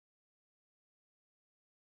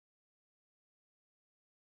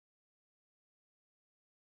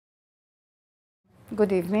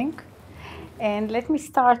Good evening. And let me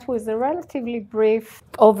start with a relatively brief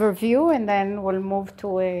overview and then we'll move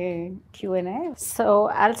to a Q&A. So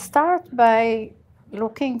I'll start by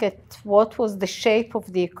looking at what was the shape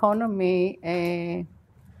of the economy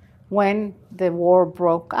when the war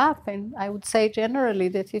broke up. And I would say generally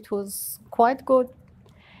that it was quite good.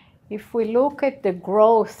 If we look at the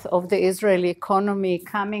growth of the Israeli economy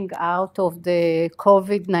coming out of the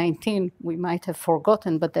COVID-19, we might have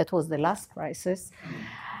forgotten, but that was the last crisis.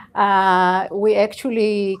 We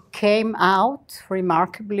actually came out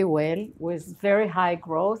remarkably well with very high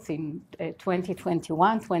growth in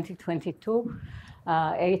 2021, 2022,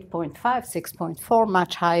 8.5, 6.4,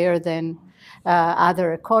 much higher than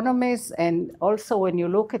other economies. And also when you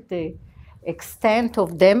look at the extent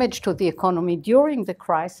of damage to the economy during the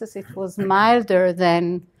crisis, it was milder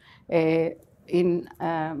than in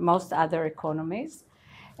most other economies.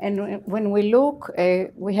 And when we look,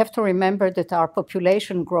 we have to remember that our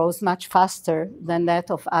population grows much faster than that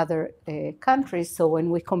of other countries. So when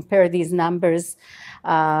we compare these numbers,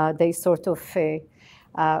 they sort of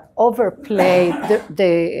overplay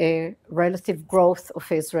the relative growth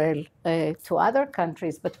of Israel to other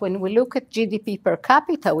countries. But when we look at GDP per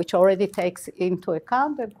capita, which already takes into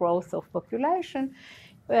account the growth of population,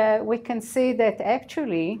 we can see that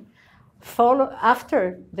actually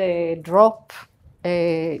after the drop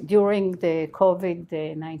during the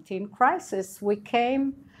COVID-19 crisis, we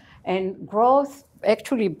came and growth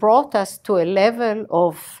actually brought us to a level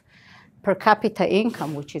of per capita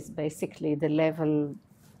income, which is basically the level,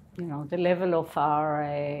 the level of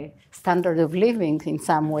our standard of living in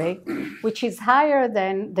some way, which is higher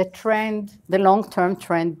than the trend, the long-term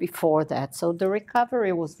trend before that. So the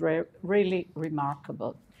recovery was really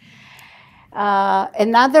remarkable.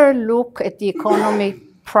 Another look at the economy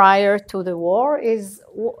prior to the war is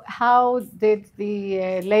how did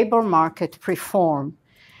the labor market perform?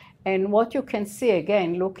 And what you can see,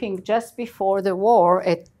 again, looking just before the war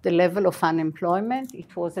at the level of unemployment,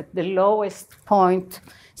 it was at the lowest point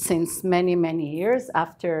since many, many years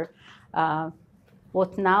after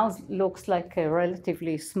what now looks like a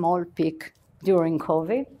relatively small peak during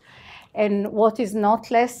COVID. And what is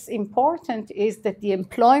not less important is that the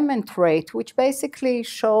employment rate, which basically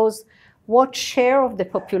shows what share of the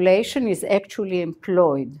population is actually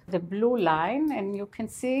employed. The blue line, and you can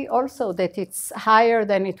see also that it's higher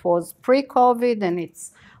than it was pre-COVID, and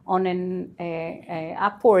it's on an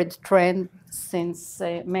upward trend since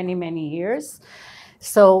many, many years.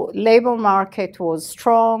 So labor market was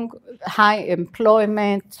strong, high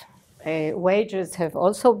employment, wages have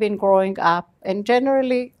also been growing up, and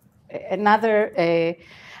generally another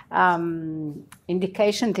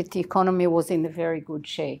indication that the economy was in a very good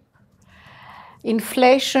shape.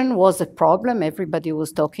 Inflation was a problem. Everybody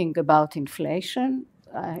was talking about inflation.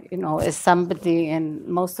 As somebody, and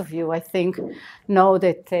most of you, I think, know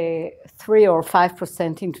that 3 or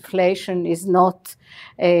 5% inflation is not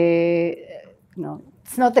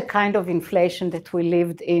it's not the kind of inflation that we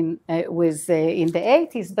lived in in the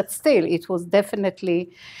 80s, but still it was definitely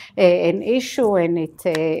an issue, and it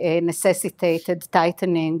necessitated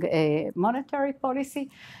tightening monetary policy.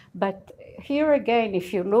 But here again,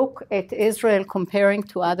 if you look at Israel comparing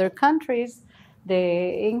to other countries,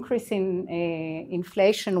 the increase in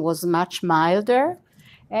inflation was much milder.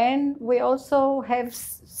 And we also have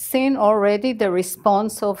seen already the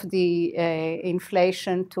response of the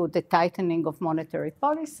inflation to the tightening of monetary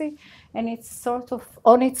policy. And it's sort of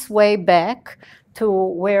on its way back to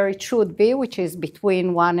where it should be, which is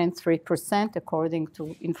between 1% and 3% according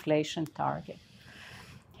to inflation target.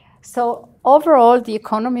 So overall, the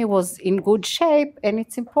economy was in good shape. And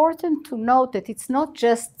it's important to note that it's not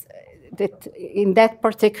just that in that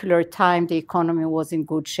particular time the economy was in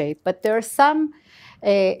good shape, but there are some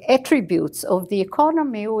attributes of the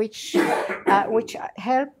economy which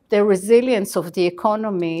help the resilience of the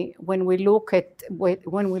economy when we look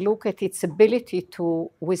at its ability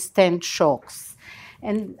to withstand shocks.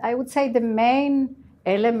 And I would say the main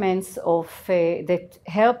elements of that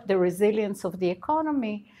help the resilience of the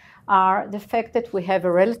economy are the fact that we have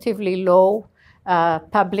a relatively low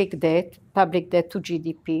public debt to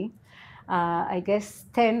GDP. I guess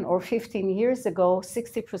 10 or 15 years ago,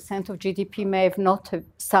 60% of GDP may have not have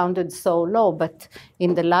sounded so low, but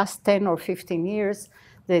in the last 10 or 15 years,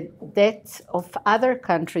 the debt of other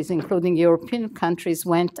countries, including European countries,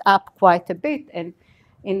 went up quite a bit. And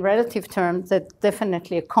in relative terms, that's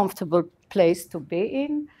definitely a comfortable place to be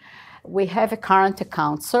in. We have a current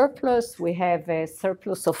account surplus. We have a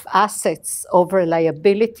surplus of assets over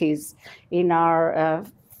liabilities in our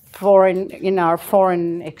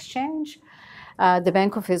foreign exchange. The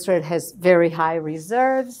Bank of Israel has very high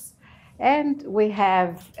reserves, And we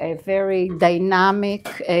have a very dynamic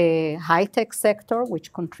high-tech sector,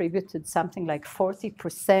 which contributed something like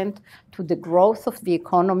 40% to the growth of the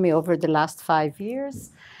economy over the last 5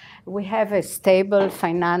 years. We have a stable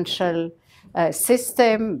financial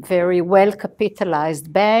system, very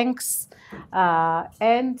well-capitalized banks,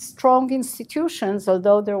 and strong institutions,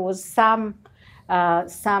 although there was some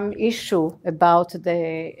issue about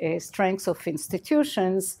the strength of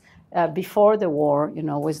institutions before the war,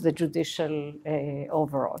 with the judicial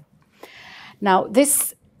overall. Now,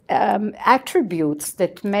 these attributes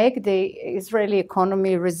that make the Israeli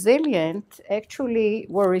economy resilient actually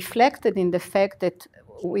were reflected in the fact that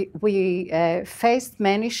we faced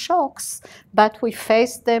many shocks, but we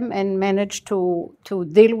faced them and managed to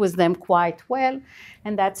deal with them quite well.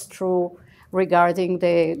 And that's true regarding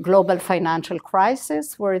the global financial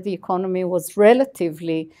crisis, where the economy was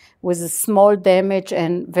relatively with a small damage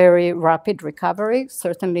and very rapid recovery,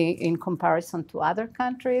 certainly in comparison to other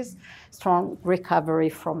countries, strong recovery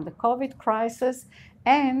from the COVID crisis,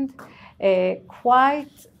 and a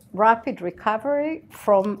quite rapid recovery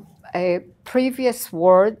from previous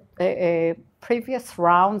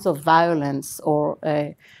rounds of violence or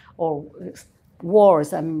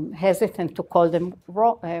wars. I'm hesitant to call them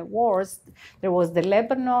wars. There was the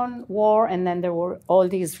Lebanon war, and then there were all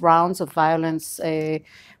these rounds of violence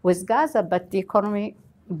with Gaza, but the economy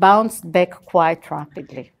bounced back quite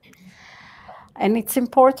rapidly. And it's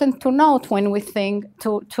important to note when we think,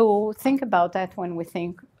 to think about that when we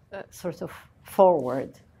think sort of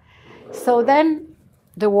forward. So then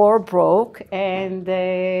the war broke, and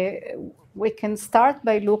we can start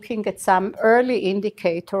by looking at some early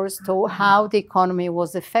indicators to how the economy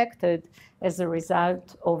was affected as a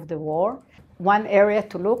result of the war. One area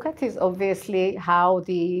to look at is obviously how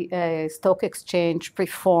the stock exchange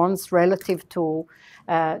performs relative to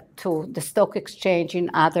the stock exchange in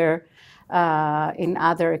other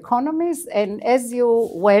economies. And as you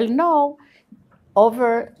well know,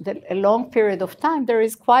 over a long period of time, there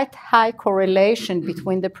is quite high correlation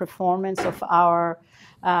between the performance of our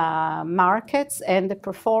markets and the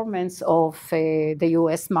performance of the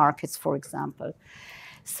US markets, for example.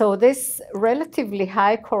 So this relatively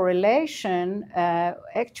high correlation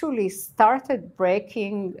actually started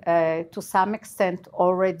breaking to some extent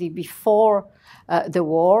already before the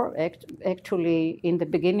war, actually in the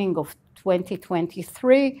beginning of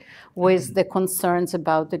 2023, with the concerns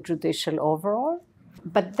about the judicial overall.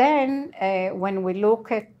 But then when we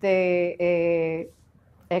look at the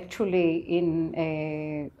actually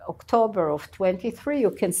in October of 23,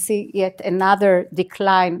 you can see yet another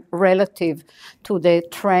decline relative to the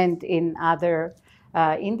trend in other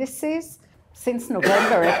indices. Since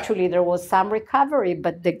November, actually, there was some recovery,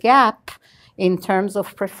 but the gap in terms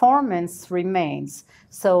of performance remains.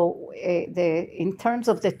 So in terms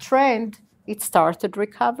of the trend, it started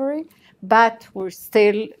recovery, but we're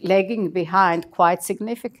still lagging behind quite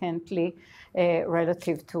significantly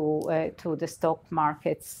relative to the stock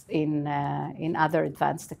markets in other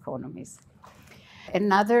advanced economies.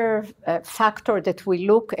 Another factor that we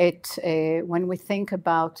look at when we think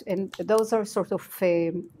about, and those are sort of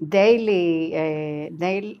daily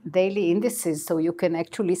indices, so you can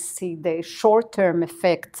actually see the short-term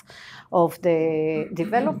effect of the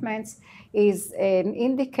developments, is an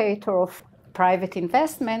indicator of private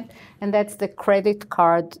investment, and that's the credit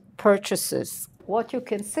card purchases. What you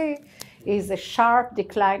can see is a sharp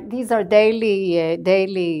decline. These are daily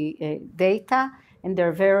data, and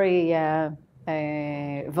they're very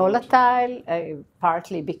volatile,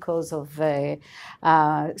 partly because of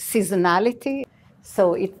seasonality.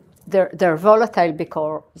 So they're volatile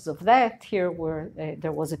because of that. Here,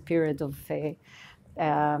 there was a period of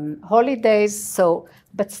holidays.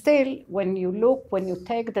 But still, when you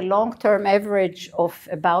take the long-term average of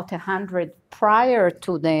about 100 prior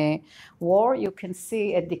to the war, you can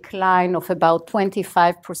see a decline of about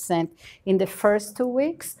 25% in the first 2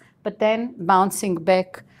 weeks, but then bouncing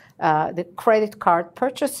back, the credit card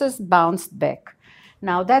purchases bounced back.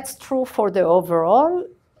 Now, that's true for the overall,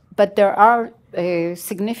 but there are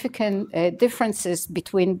significant differences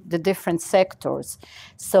between the different sectors.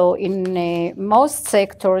 So in most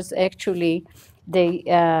sectors, actually,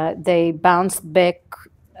 they bounced back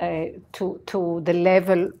to the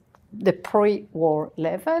level, the pre-war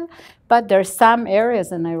level, but there are some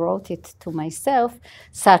areas, and I wrote it to myself,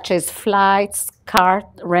 such as flights, car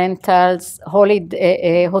rentals,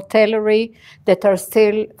 hotellery, that are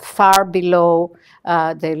still far below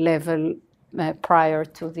the level prior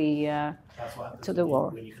to the war.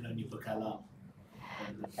 When you can only book alarm.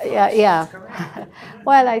 Yeah.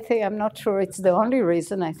 Well, I'm not sure it's the only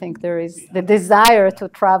reason. I think there is the desire to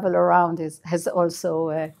travel around has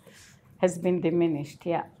also has been diminished,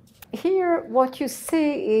 yeah. Here, what you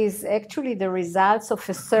see is actually the results of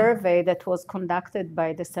a survey that was conducted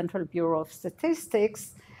by the Central Bureau of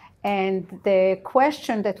Statistics. And the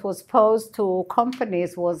question that was posed to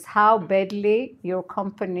companies was how badly your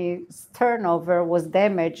company's turnover was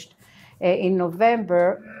damaged in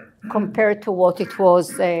November compared to what it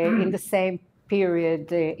was in the same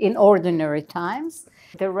period in ordinary times.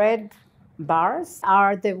 The red bars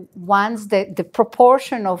are the ones that the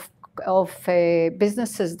proportion of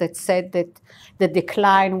businesses that said that the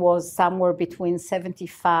decline was somewhere between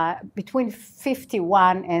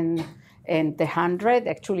 51 and the 100.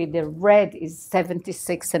 Actually, the red is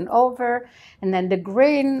 76 and over, and then the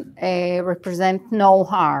green represent no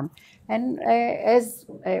harm. And as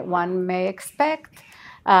one may expect,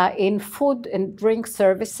 in food and drink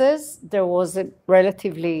services, there was a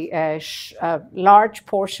relatively large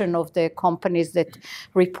portion of the companies that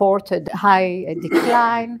reported high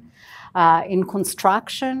decline. In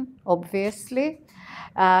construction, obviously,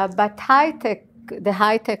 but the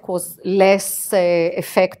high-tech was less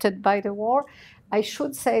affected by the war. I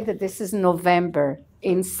should say that this is November.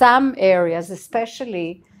 In some areas,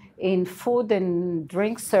 especially in food and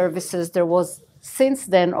drink services, there was since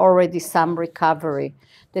then already some recovery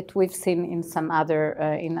that we've seen in some other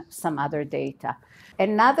data.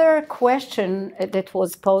 Another question that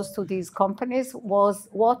was posed to these companies was,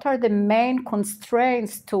 what are the main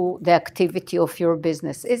constraints to the activity of your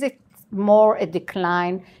business? Is it more a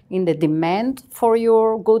decline in the demand for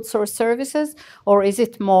your goods or services, or is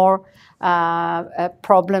it more a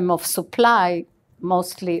problem of supply,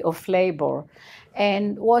 mostly of labor?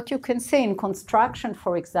 And what you can see in construction,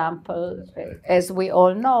 for example, as we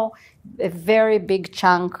all know, a very big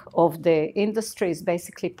chunk of the industry is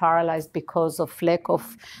basically paralyzed because of lack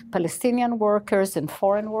of Palestinian workers and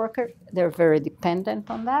foreign workers. They're very dependent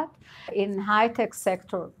on that. In high-tech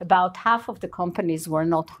sector, about half of the companies were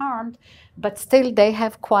not harmed, but still they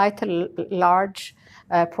have quite a large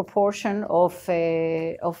proportion of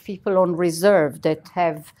people on reserve that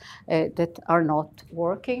are not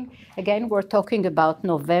working. Again, we're talking about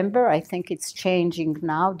November. I think it's changing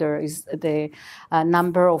now. There is the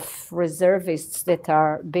number of reservists that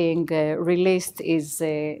are being released is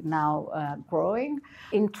now growing.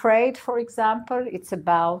 In trade, for example, it's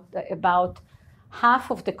about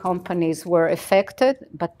half of the companies were affected,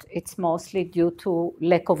 but it's mostly due to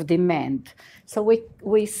lack of demand. So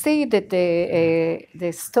we see that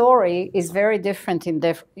the story is very different in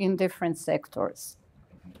different sectors.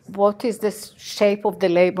 What is the shape of the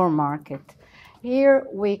labor market? Here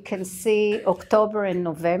we can see October and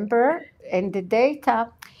November, and the data,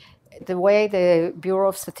 the way the Bureau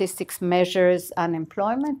of Statistics measures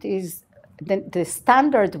unemployment is the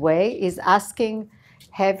standard way is asking,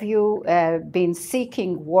 have you been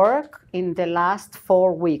seeking work in the last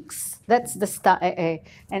 4 weeks? That's the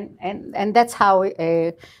and that's how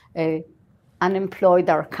unemployed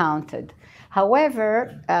are counted.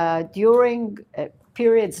 However, during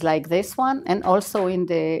periods like this one, and also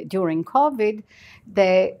during COVID,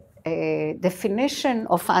 the definition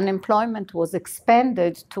of unemployment was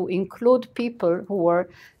expanded to include people who were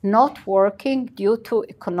not working due to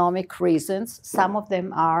economic reasons. Some of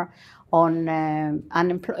them are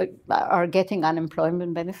are getting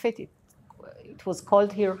unemployment benefit. It was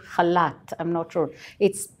called here halat. I'm not sure.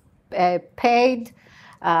 It's paid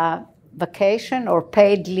vacation or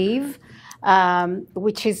paid leave,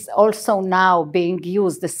 which is also now being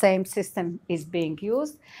used. The same system is being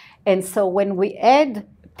used. And so when we add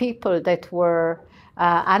people that were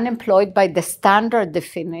unemployed by the standard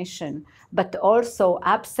definition, but also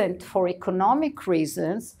absent for economic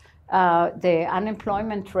reasons, the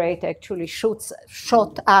unemployment rate actually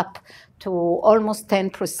shot up to almost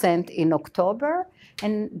 10% in October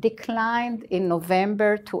and declined in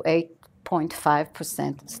November to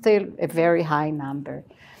 8.5%, still a very high number.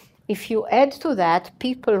 If you add to that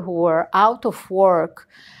people who were out of work,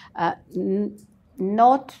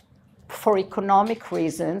 not for economic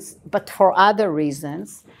reasons, but for other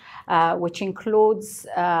reasons, which includes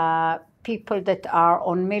people that are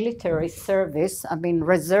on military service, I mean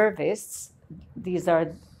reservists, these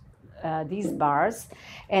are these bars,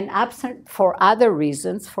 and absent for other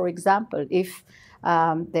reasons. For example, if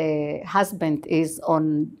the husband is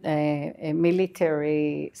on a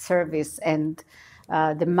military service and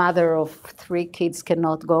the mother of 3 kids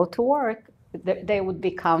cannot go to work, they would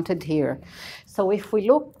be counted here. So if we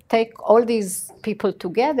take all these people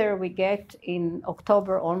together, we get in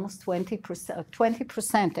October almost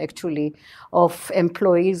 20% actually of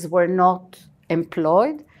employees were not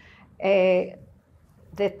employed.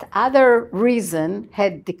 that other reason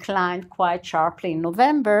had declined quite sharply in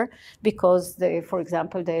November because, for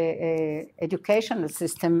example, the educational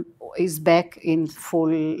system is back in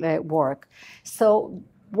full work. So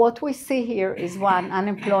what we see here is, one,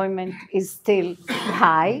 unemployment is still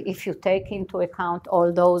high if you take into account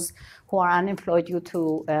all those who are unemployed due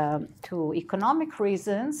to economic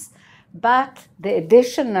reasons. But the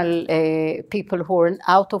additional people who are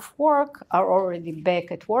out of work are already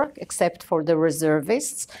back at work, except for the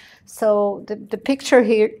reservists. So the picture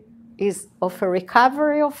here is of a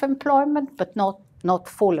recovery of employment, but not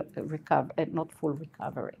full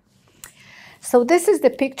recovery. So this is the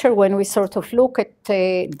picture when we sort of look at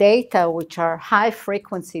data which are high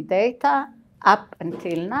frequency data up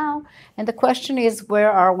until now. And the question is,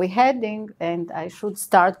 where are we heading? And I should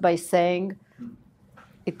start by saying,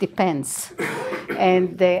 it depends,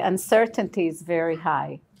 and the uncertainty is very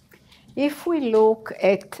high. If we look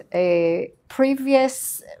at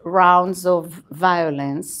previous rounds of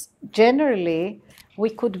violence, generally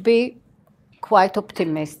we could be quite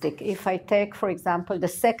optimistic. If I take, for example, the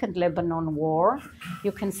Second Lebanon War,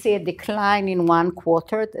 you can see a decline in one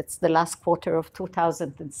quarter, that's the last quarter of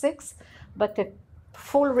 2006, but a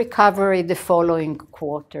full recovery the following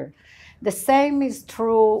quarter. The same is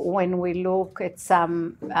true when we look at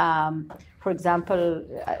some, for example,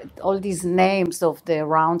 all these names of the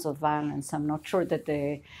rounds of violence. I'm not sure that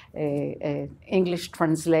the English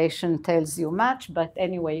translation tells you much, but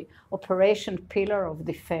anyway, Operation Pillar of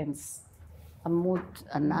Defense. Amud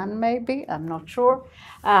Anan, maybe, I'm not sure.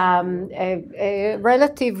 A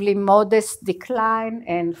relatively modest decline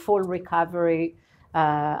and full recovery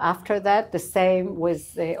after that. The same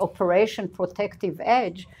with Operation Protective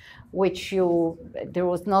Edge, which there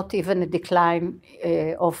was not even a decline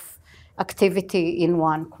of activity in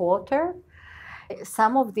one quarter.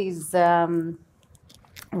 Some of these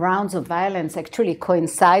rounds of violence actually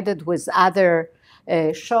coincided with other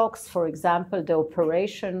shocks. For example, the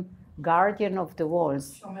Operation Guardian of the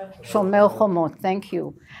Walls, Shomer Chomot, thank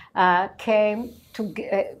you, came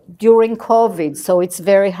during COVID, so it's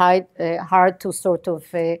very hard to sort of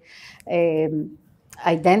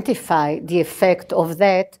identify the effect of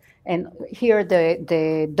that. And here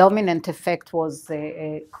the dominant effect was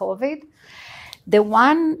COVID. The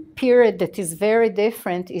one period that is very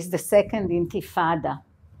different is the Second Intifada.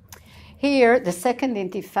 Here, the Second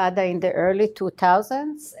Intifada in the early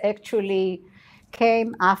 2000s actually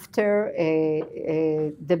came after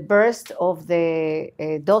the burst of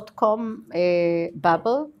the dot-com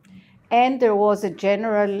bubble, and there was a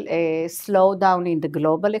general slowdown in the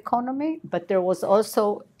global economy, but there was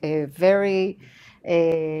also a very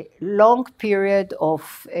long period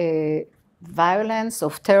of violence,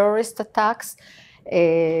 of terrorist attacks,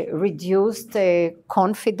 reduced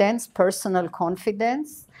confidence, personal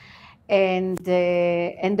confidence. And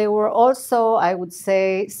there were also, I would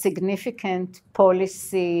say, significant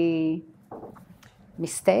policy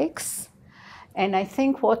mistakes. And I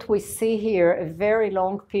think what we see here, a very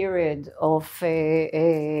long period of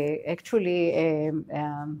actually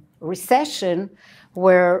recession,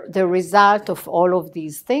 were the result of all of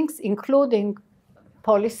these things, including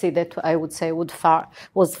policy that I would say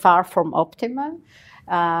was far from optimal.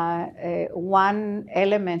 One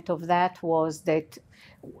element of that was that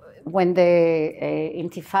when the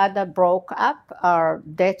Intifada broke up, our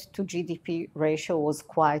debt to GDP ratio was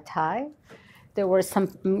quite high. There were some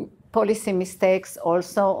policy mistakes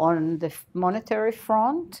also on the monetary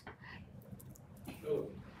front.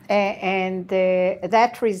 And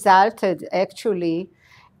that resulted actually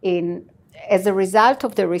in, as a result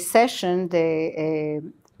of the recession, the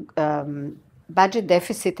budget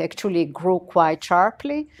deficit actually grew quite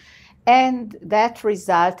sharply. And that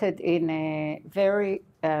resulted in a very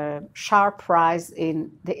sharp rise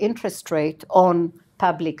in the interest rate on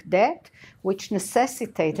public debt, which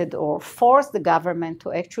necessitated or forced the government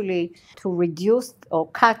to actually reduce or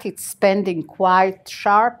cut its spending quite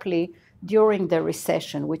sharply during the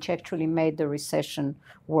recession, which actually made the recession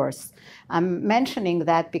worse. I'm mentioning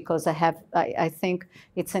that because I think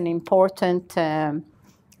it's an important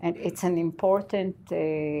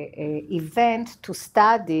event to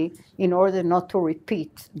study in order not to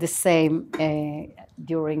repeat the same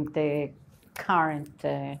during the current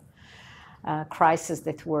crisis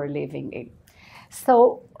that we're living in.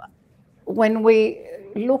 So when we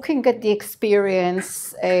looking at the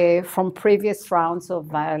experience from previous rounds of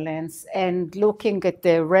violence and looking at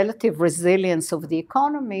the relative resilience of the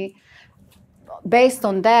economy, based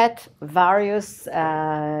on that, various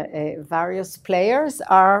players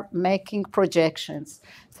are making projections.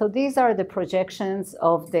 So these are the projections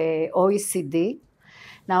of the OECD.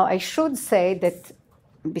 Now, I should say that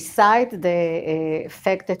beside the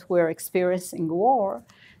fact that we're experiencing war,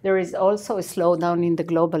 there is also a slowdown in the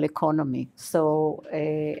global economy. So,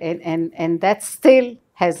 and that still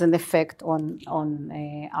has an effect on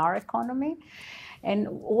our economy. And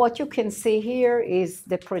what you can see here is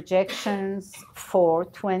the projections for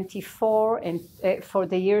 24 and for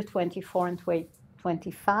the year 24 and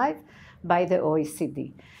 25 by the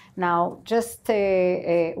OECD. Now, just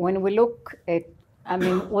when we look at, I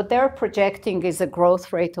mean, what they're projecting is a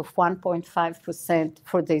growth rate of 1.5%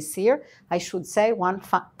 for this year. I should say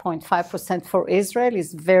 1.5% for Israel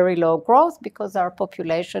is very low growth because our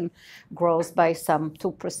population grows by some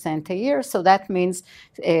 2% a year. So that means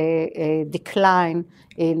a decline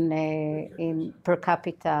in per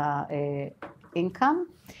capita income.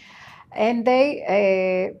 And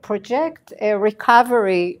they project a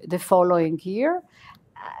recovery the following year.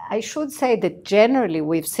 I should say that generally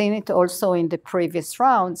we've seen it also in the previous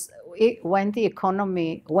rounds. When the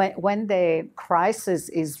economy, when the crisis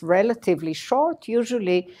is relatively short,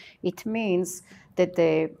 usually it means that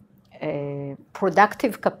the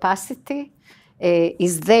productive capacity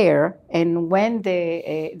is there, and when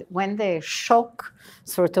the shock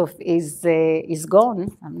sort of is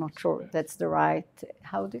gone, I'm not sure that's the right,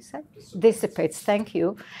 how do you say? Dissipates, thank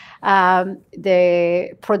you.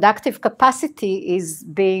 The productive capacity is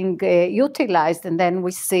being utilized, and then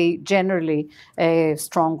we see generally a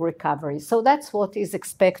strong recovery. So that's what is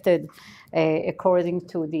expected according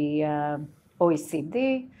to the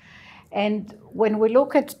OECD. And when we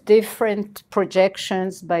look at different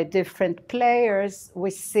projections by different players, we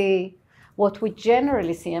see what we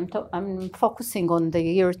generally see. I'm focusing on the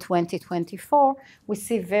year 2024. We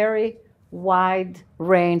see very wide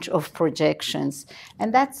range of projections.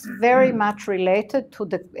 And that's very much related to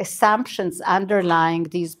the assumptions underlying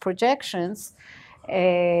these projections,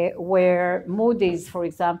 where Moody's, for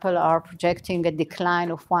example, are projecting a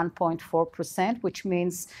decline of 1.4%, which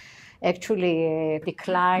means actually a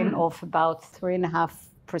decline of about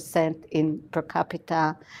 3.5% in per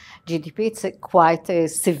capita GDP. It's quite a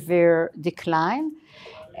severe decline.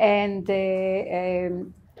 And the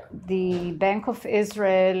Bank of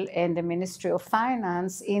Israel and the Ministry of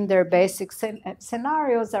Finance, in their basic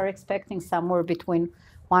scenarios, are expecting somewhere between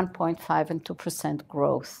 1.5 and 2%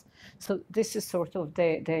 growth. So this is sort of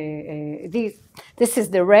this is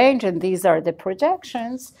the range, and these are the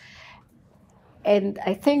projections. And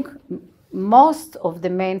I think most of the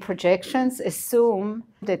main projections assume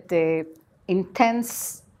that the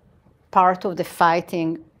intense part of the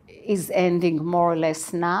fighting is ending more or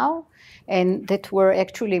less now, and that we're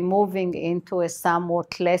actually moving into a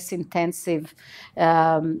somewhat less intensive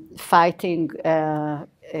fighting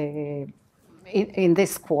in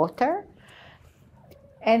this quarter.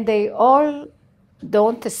 And they all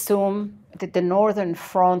don't assume that the Northern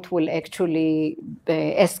Front will actually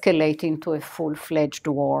escalate into a full-fledged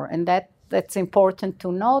war. And that's important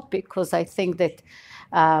to note, because I think that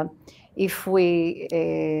if we,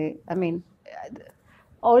 I mean,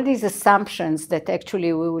 all these assumptions that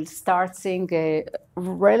actually we will start seeing a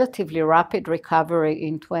relatively rapid recovery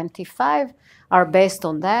in 25 are based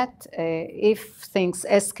on that. If things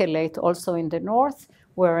escalate also in the north,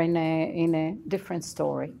 we're in a different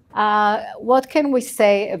story. What can we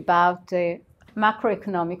say about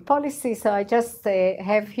macroeconomic policy? So I just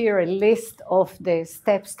have here a list of the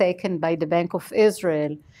steps taken by the Bank of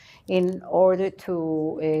Israel in order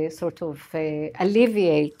to sort of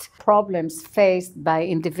alleviate problems faced by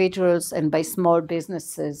individuals and by small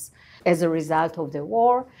businesses as a result of the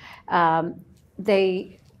war.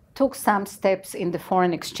 They took some steps in the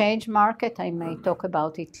foreign exchange market. I may talk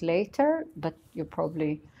about it later, but you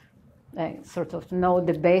probably sort of know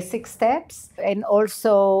the basic steps. And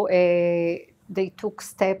also they took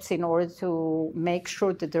steps in order to make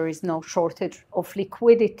sure that there is no shortage of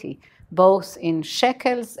liquidity, both in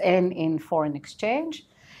shekels and in foreign exchange.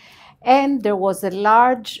 And there was a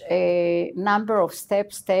large number of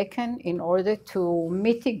steps taken in order to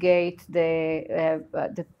mitigate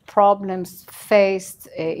the problems faced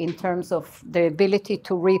in terms of the ability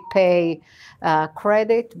to repay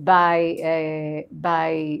credit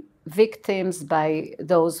by victims, by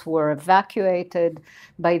those who were evacuated,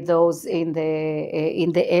 by those in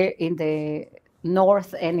the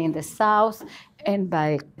north and in the south, and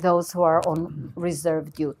by those who are on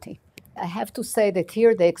reserve duty. I have to say that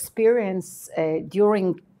here the experience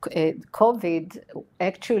during COVID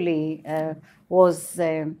actually was,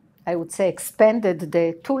 I would say, expanded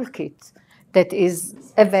the toolkit that is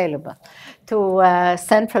available to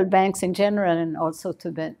central banks in general and also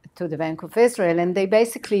to the Bank of Israel. And they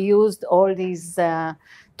basically used all these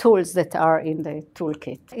tools that are in the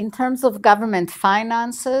toolkit. In terms of government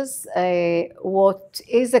finances, what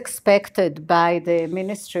is expected by the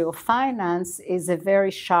Ministry of Finance is a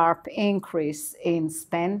very sharp increase in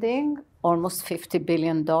spending, almost $50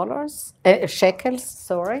 billion, shekels,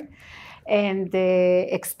 sorry, and the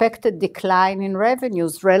expected decline in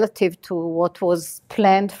revenues relative to what was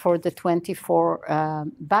planned for the 24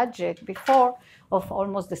 budget before of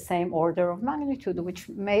almost the same order of magnitude, which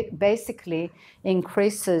basically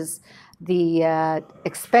increases the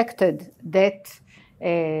expected debt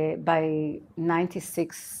by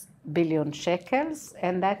 96 billion shekels,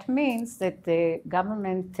 and that means that the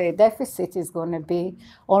government deficit is going to be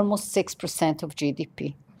almost 6% of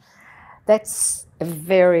GDP. That's a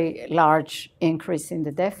very large increase in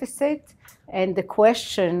the deficit, and the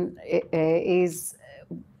question is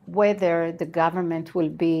whether the government will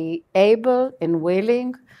be able and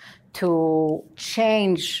willing to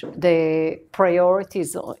change the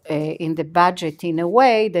priorities in the budget in a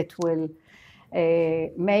way that will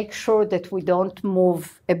make sure that we don't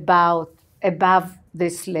move above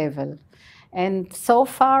this level. And so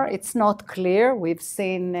far, it's not clear. We've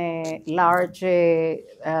seen large,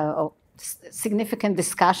 significant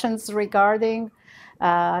discussions regarding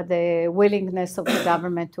the willingness of the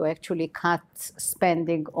government to actually cut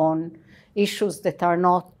spending on issues that are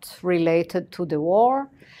not related to the war.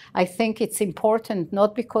 I think it's important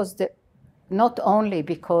not only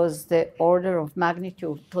because the order of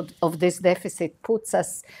magnitude of this deficit puts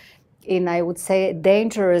us in, I would say, a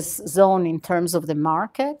dangerous zone in terms of the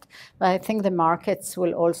market, but I think the markets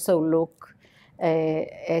will also look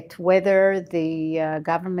at whether the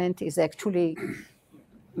government is actually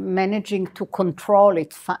managing to control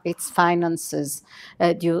its finances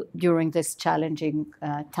during this challenging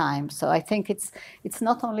time. So I think it's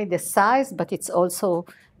not only the size, but it's also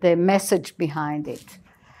the message behind it.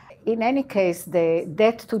 In any case, the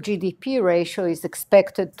debt to GDP ratio is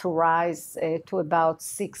expected to rise to about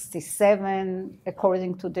 67,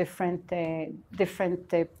 according to different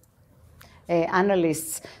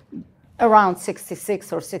analysts, around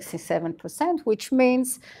 66 or 67%, which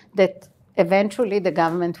means that eventually the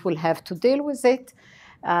government will have to deal with it.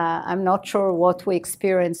 I'm not sure what we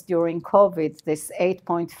experienced during COVID, this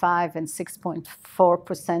 8.5 and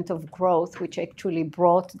 6.4% of growth, which actually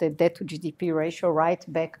brought the debt to GDP ratio right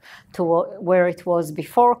back to where it was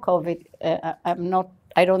before COVID.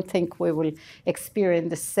 I don't think we will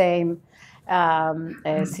experience the same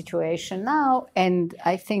situation now. And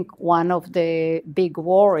I think one of the big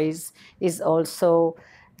worries is also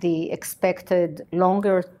the expected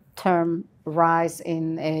longer-term rise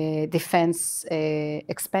in defense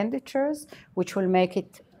expenditures, which will make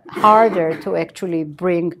it harder to actually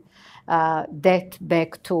bring debt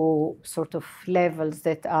back to sort of levels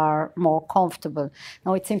that are more comfortable.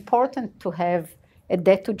 Now, it's important to have a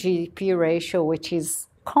debt to GDP ratio which is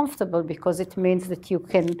comfortable because it means that you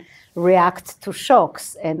can react to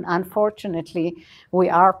shocks, and unfortunately, we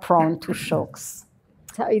are prone to shocks.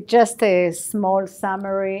 So just a small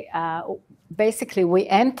summary. Basically, we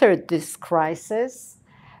entered this crisis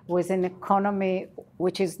with an economy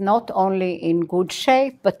which is not only in good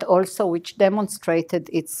shape, but also which demonstrated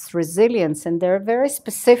its resilience. And there are very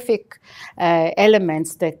specific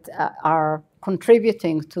elements that are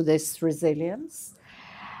contributing to this resilience.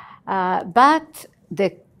 But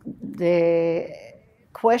the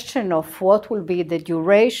question of what will be the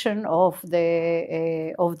duration of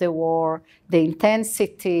the war, the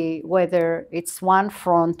intensity, whether it's one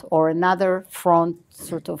front or another front,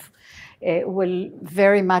 sort of will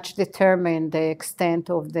very much determine the extent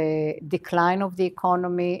of the decline of the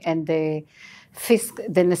economy and the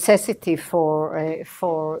necessity for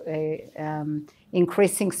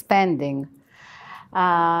increasing spending.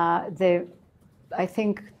 I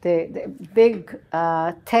think the big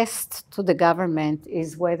test to the government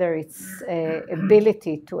is whether its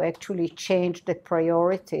ability to actually change the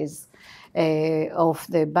priorities of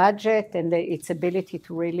the budget and its ability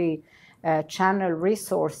to really channel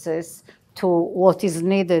resources to what is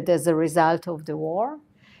needed as a result of the war,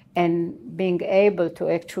 and being able to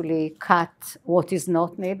actually cut what is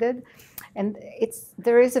not needed. And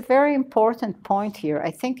there is a very important point here.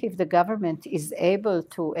 I think if the government is able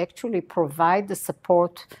to actually provide the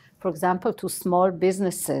support, for example, to small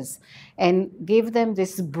businesses and give them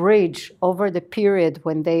this bridge over the period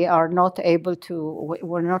when they are not able to,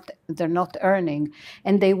 they're not earning,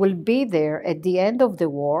 and they will be there at the end of the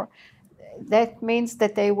war, that means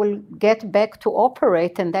that they will get back to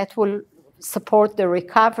operate, and that will support the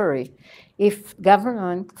recovery. if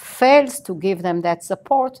government fails to give them that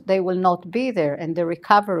support, they will not be there, and the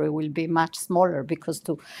recovery will be much smaller, because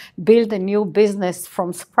to build a new business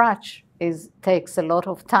from scratch takes a lot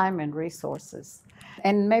of time and resources.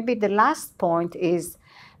 And maybe the last point is,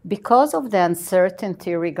 because of the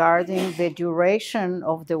uncertainty regarding the duration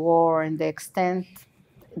of the war and the extent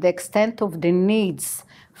of the needs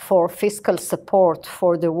for fiscal support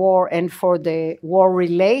for the war and for the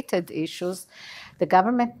war-related issues, the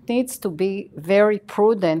government needs to be very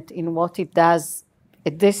prudent in what it does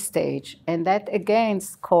at this stage. And that, again,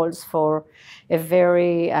 calls for a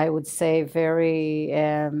very, I would say, very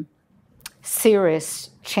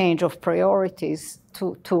serious change of priorities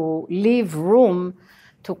to leave room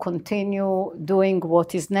to continue doing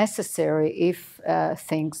what is necessary if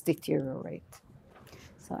things deteriorate.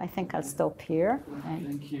 So I think I'll stop here.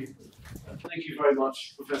 Thank you. Thank you very much,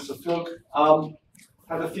 Professor Flug.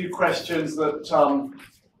 Had a few questions that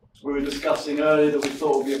we were discussing earlier that we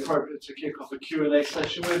thought would be appropriate to kick off a Q&A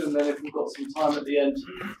session with, and then if we've got some time at the end,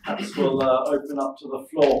 perhaps we'll open up to the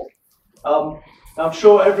floor. I'm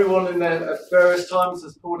sure everyone in there at various times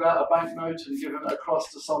has pulled out a banknote and given it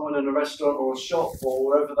across to someone in a restaurant or a shop or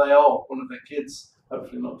wherever they are, one of their kids,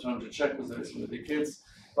 hopefully not trying to check whether it's one of their kids.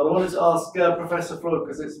 But I wanted to ask Professor Flug,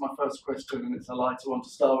 because it's my first question and it's a lighter one to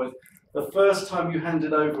start with. The first time you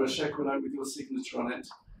handed over a shekel note with your signature on it,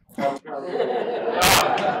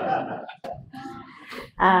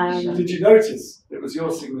 did you notice it was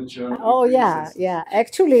your signature? Oh, yeah, yeah.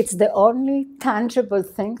 Actually, it's the only tangible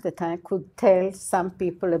thing that I could tell some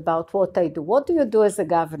people about what I do. What do you do as a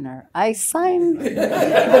governor? I sign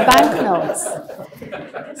the banknotes.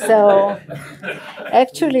 So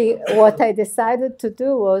actually, what I decided to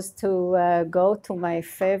do was to go to my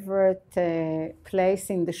favorite place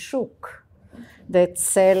in the shuk that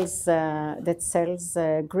sells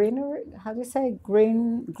greenery. How do you say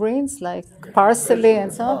greens like parsley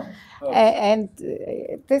and so on. And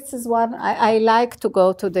this is one I like to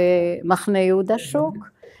go to the Machne Yehuda shuk,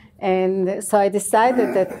 and so I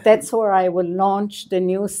decided that that's where I will launch the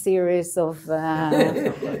new series of,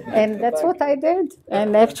 and that's what I did.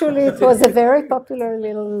 And actually, it was a very popular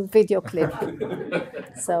little video clip.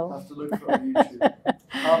 So. I'll have to look for it on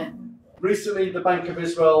YouTube. Recently, the Bank of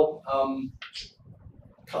Israel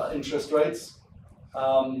cut interest rates.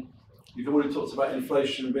 You've already talked about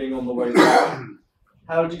inflation being on the way down.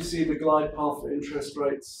 How do you see the glide path for interest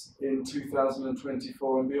rates in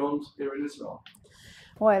 2024 and beyond here in Israel?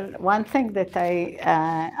 Well, one thing that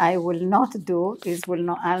I will not do is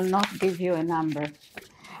I'll not give you a number.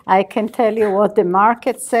 I can tell you what the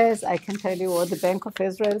market says. I can tell you what the Bank of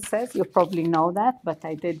Israel says. You probably know that, but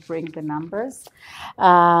I did bring the numbers.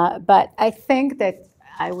 But I think that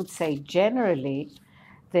I would say generally,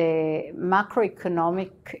 the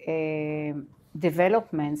macroeconomic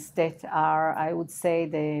developments that are, I would say,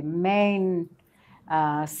 the main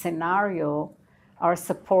scenario are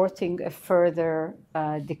supporting a further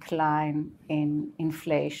decline in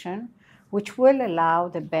inflation, which will allow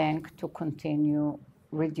the bank to continue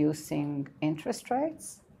reducing interest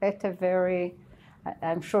rates at a very,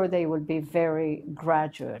 I'm sure they will be very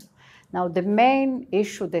gradual. Now, the main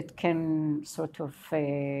issue that can sort of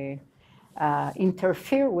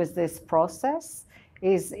interfere with this process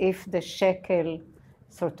is if the shekel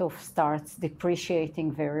sort of starts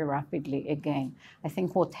depreciating very rapidly again. I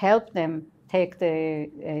think what helped them take the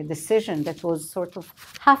decision that was sort of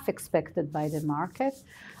half expected by the market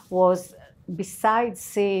was, besides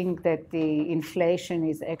seeing that the inflation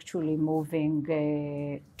is actually moving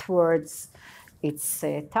towards its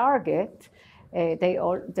target,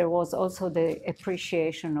 there was also the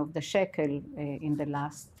appreciation of the shekel in the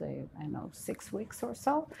last, 6 weeks or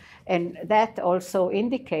so. And that also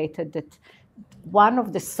indicated that one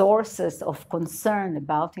of the sources of concern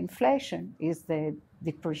about inflation is the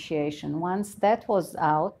depreciation. Once that was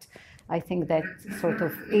out, I think that sort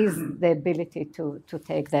of is the ability to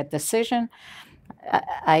take that decision.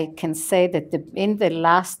 I can say that in the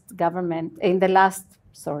last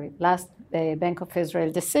Bank of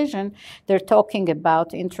Israel decision, they're talking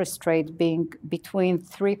about interest rate being between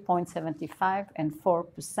 3.75 and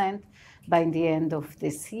 4% by the end of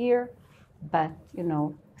this year. But,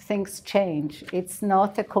 things change. It's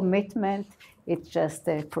not a commitment, it's just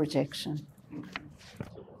a projection.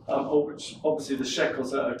 Which obviously the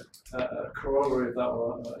shekel's a corollary of that,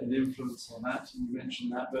 or an influence on that, and you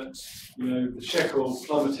mentioned that, but the shekel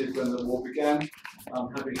plummeted when the war began,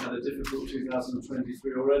 having had a difficult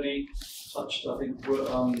 2023 already, touched I think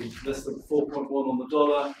less than 4.1 on the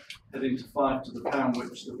dollar, heading to 5 to the pound,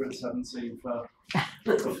 which the Brits haven't seen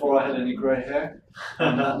before I had any grey hair,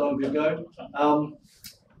 that long ago.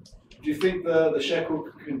 Do you think the shekel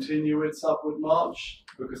can continue its upward march?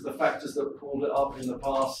 Because the factors that pulled it up in the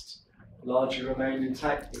past largely remain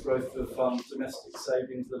intact. The growth of domestic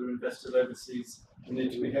savings that are invested overseas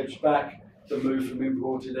need to be hedged back. The move from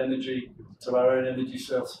imported energy to our own energy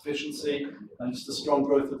self-sufficiency, and just the strong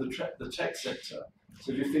growth of the tech sector.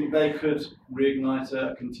 So do you think they could reignite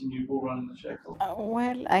a continued bull run in the shekel?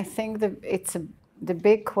 Well, I think the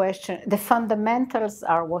big question, the fundamentals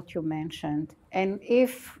are what you mentioned. And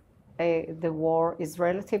if the war is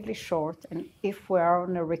relatively short, and if we are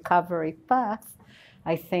on a recovery path,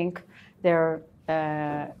 I think there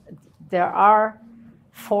are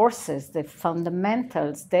forces, the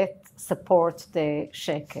fundamentals that support the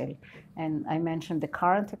shekel. And I mentioned the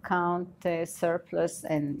current account surplus,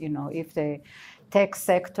 and if the tech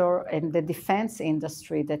sector and the defense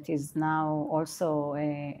industry that is now also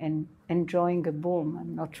enjoying a boom.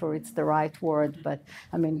 I'm not sure it's the right word, but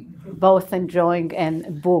I mean, both enjoying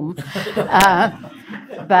and boom. So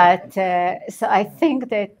I think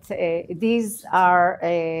that these are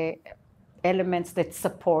elements that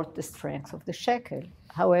support the strength of the shekel.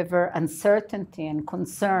 However, uncertainty and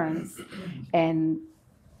concerns and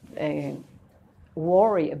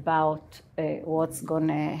worry about what's going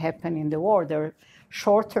to happen in the war. There are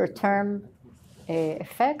shorter term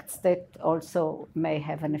effects that also may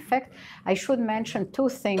have an effect. I should mention two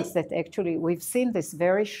things that actually we've seen this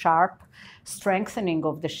very sharp strengthening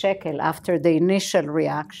of the shekel after the initial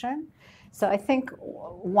reaction. So I think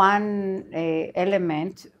one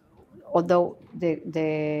element, although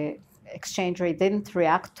the exchange rate didn't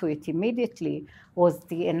react to it immediately, was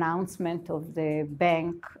the announcement of the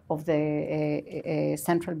bank, of the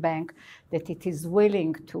central bank, that it is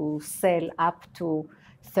willing to sell up to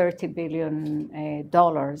 $30 billion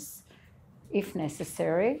if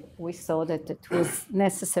necessary. We saw that it was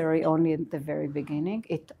necessary only at the very beginning.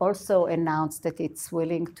 It also announced that it's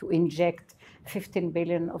willing to inject $15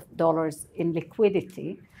 billion in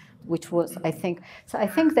liquidity, which was, I think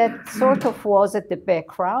that sort of was at the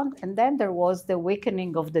background. And then there was the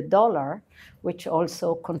weakening of the dollar, which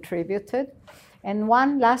also contributed. And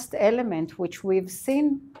one last element, which we've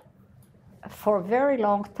seen for a very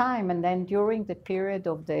long time, and then during the period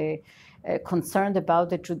of the concern about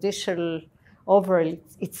the judicial overall,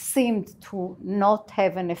 it seemed to not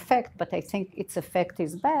have an effect, but I think its effect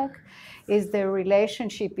is back, is the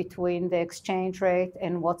relationship between the exchange rate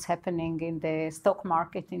and what's happening in the stock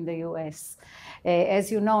market in the US.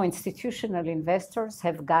 As you know, institutional investors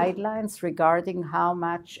have guidelines regarding how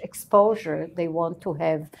much exposure they want to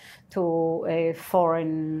have to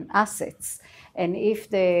foreign assets. And if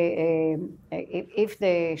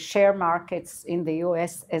the share markets in the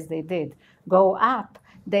US, as they did, go up,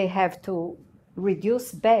 they have to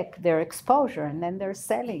reduce back their exposure, and then they're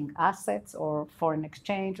selling assets or foreign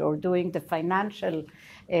exchange or doing the financial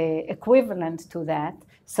equivalent to that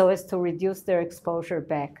so as to reduce their exposure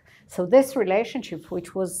back. So this relationship,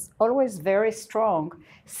 which was always very strong,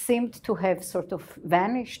 seemed to have sort of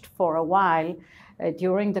vanished for a while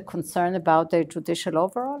during the concern about the judicial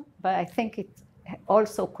overall, but I think it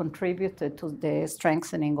also contributed to the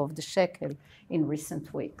strengthening of the shekel in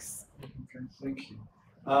recent weeks. Okay, thank you.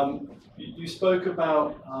 You spoke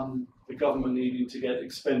about the government needing to get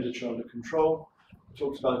expenditure under control. You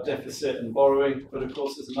talked about deficit and borrowing, but of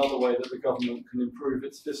course there's another way that the government can improve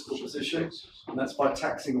its fiscal position, and that's by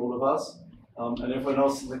taxing all of us and everyone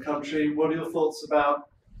else in the country. What are your thoughts about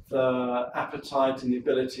the appetite and the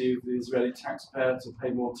ability of the Israeli taxpayer to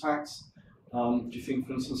pay more tax? Do you think,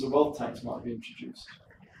 for instance, a wealth tax might be introduced?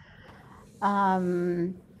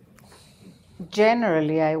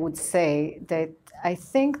 Generally, I would say that I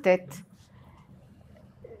think that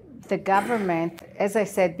the government, as I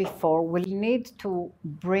said before, will need to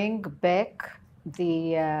bring back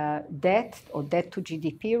the debt or debt to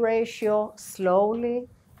GDP ratio slowly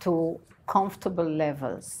to comfortable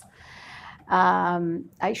levels.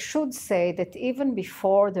 I should say that even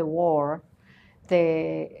before the war,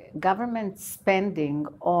 the government spending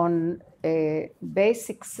on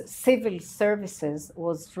basic civil services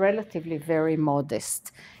was relatively very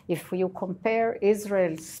modest. If you compare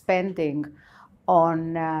Israel's spending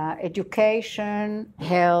on education,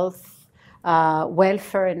 health,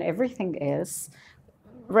 welfare, and everything else,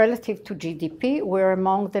 relative to GDP, we're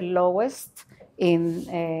among the lowest in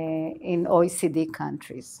OECD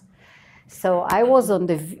countries. So I was of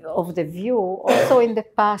the view, also in the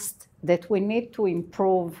past, that we need to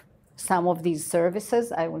improve some of these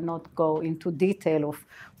services. I will not go into detail of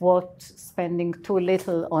what spending too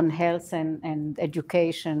little on health and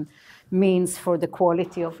education means for the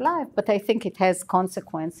quality of life, but I think it has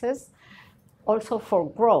consequences also for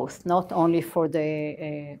growth, not only for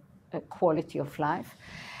the quality of life.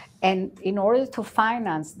 And in order to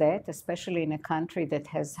finance that, especially in a country that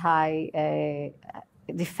has high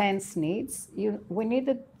defense needs, we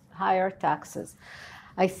needed higher taxes.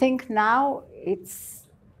 I think now it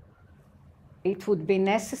would be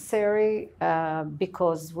necessary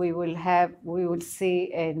because we will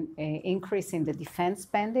see an increase in the defense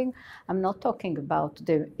spending. I'm not talking about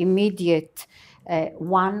the immediate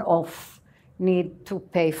one-off need to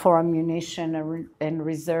pay for ammunition and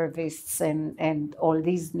reservists and all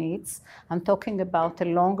these needs. I'm talking about a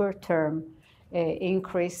longer-term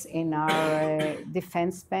increase in our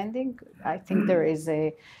defense spending. I think there is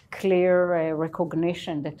a clear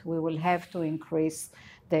recognition that we will have to increase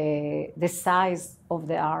the size of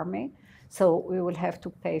the army, so we will have to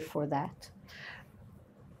pay for that.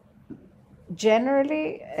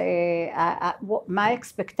 Generally, my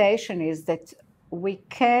expectation is that we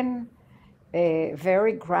can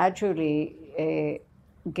very gradually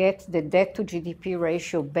get the debt to GDP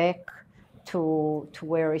ratio back to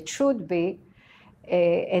where it should be,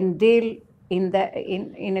 and deal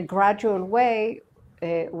in a gradual way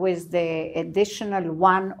with the additional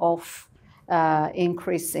one-off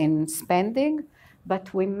increase in spending.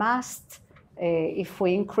 But we must, if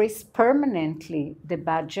we increase permanently the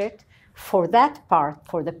budget, for that part,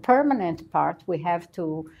 for the permanent part, we have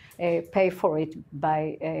to pay for it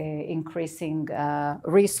by increasing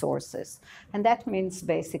resources. And that means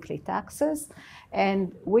basically taxes.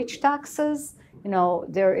 And which taxes?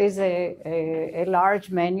 There is a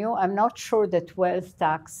large menu. I'm not sure that wealth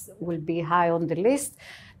tax will be high on the list,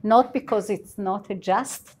 not because it's not a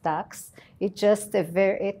just tax. It's just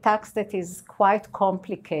a tax that is quite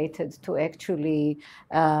complicated to actually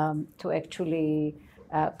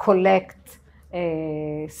collect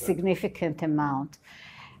a significant amount.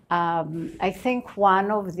 I think one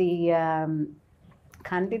of the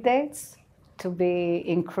candidates to be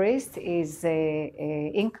increased is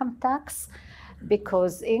income tax,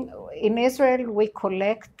 because in Israel we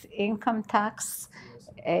collect income tax.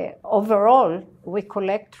 Overall, we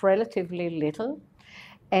collect relatively little.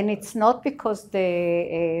 And it's not because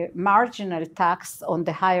the marginal tax on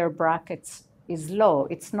the higher brackets is low.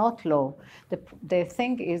 It's not low. The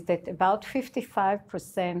thing is that about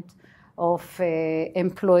 55% of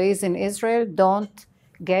employees in Israel don't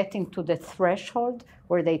get into the threshold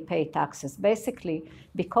where they pay taxes. Basically,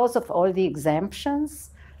 because of all the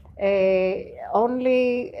exemptions,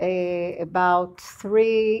 only about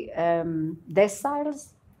 3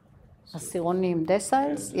 deciles, Asironim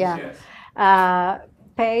deciles,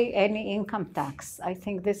 pay any income tax. I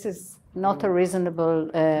think this is not a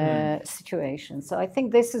reasonable situation. So I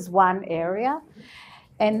think this is one area.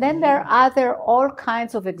 And then there are all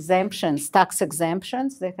kinds of exemptions, tax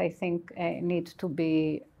exemptions, that I think need to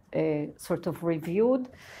be sort of reviewed.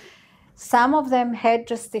 Some of them had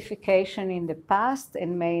justification in the past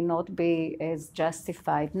and may not be as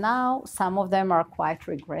justified now. Some of them are quite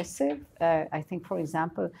regressive. I think, for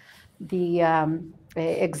example, the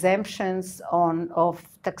exemptions of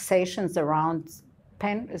taxations around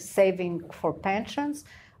saving for pensions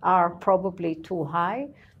are probably too high.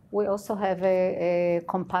 We also have a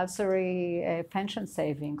compulsory pension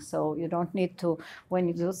saving, so you don't need to, when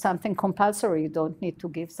you do something compulsory, you don't need to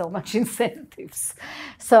give so much incentives.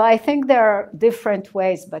 So I think there are different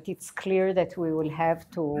ways, but it's clear that we will have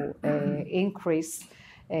to increase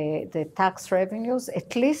the tax revenues,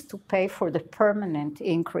 at least to pay for the permanent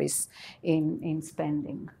increase in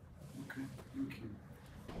spending. Okay, thank you.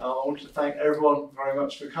 I want to thank everyone very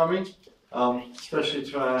much for coming. Especially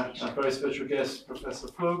to our very special guest, Professor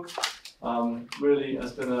Flug. Really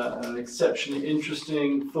has been an exceptionally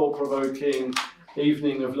interesting, thought-provoking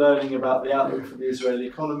evening of learning about the outlook for the Israeli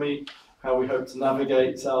economy, how we hope to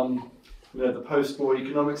navigate the post-war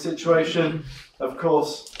economic situation. Of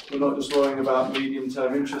course, we're not just worrying about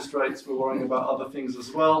medium-term interest rates, we're worrying about other things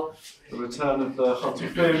as well. The return of the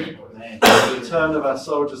Chatufim, the return of our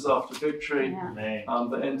soldiers after victory, the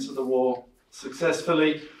end to the war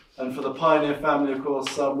successfully. And for the Pioneer family, of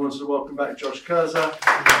course, I want to welcome back Josh Kurza.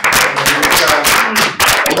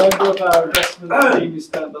 A member of our investment team who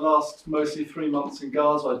spent the last mostly 3 months in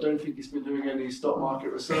Gaza. I don't think he's been doing any stock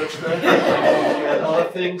market research there. And other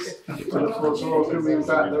things. We look forward to welcoming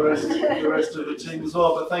back the rest of the team as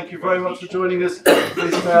well. But thank you very much for joining us.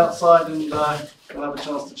 Please stay outside and we'll have a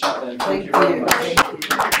chance to chat then. Thank you very much.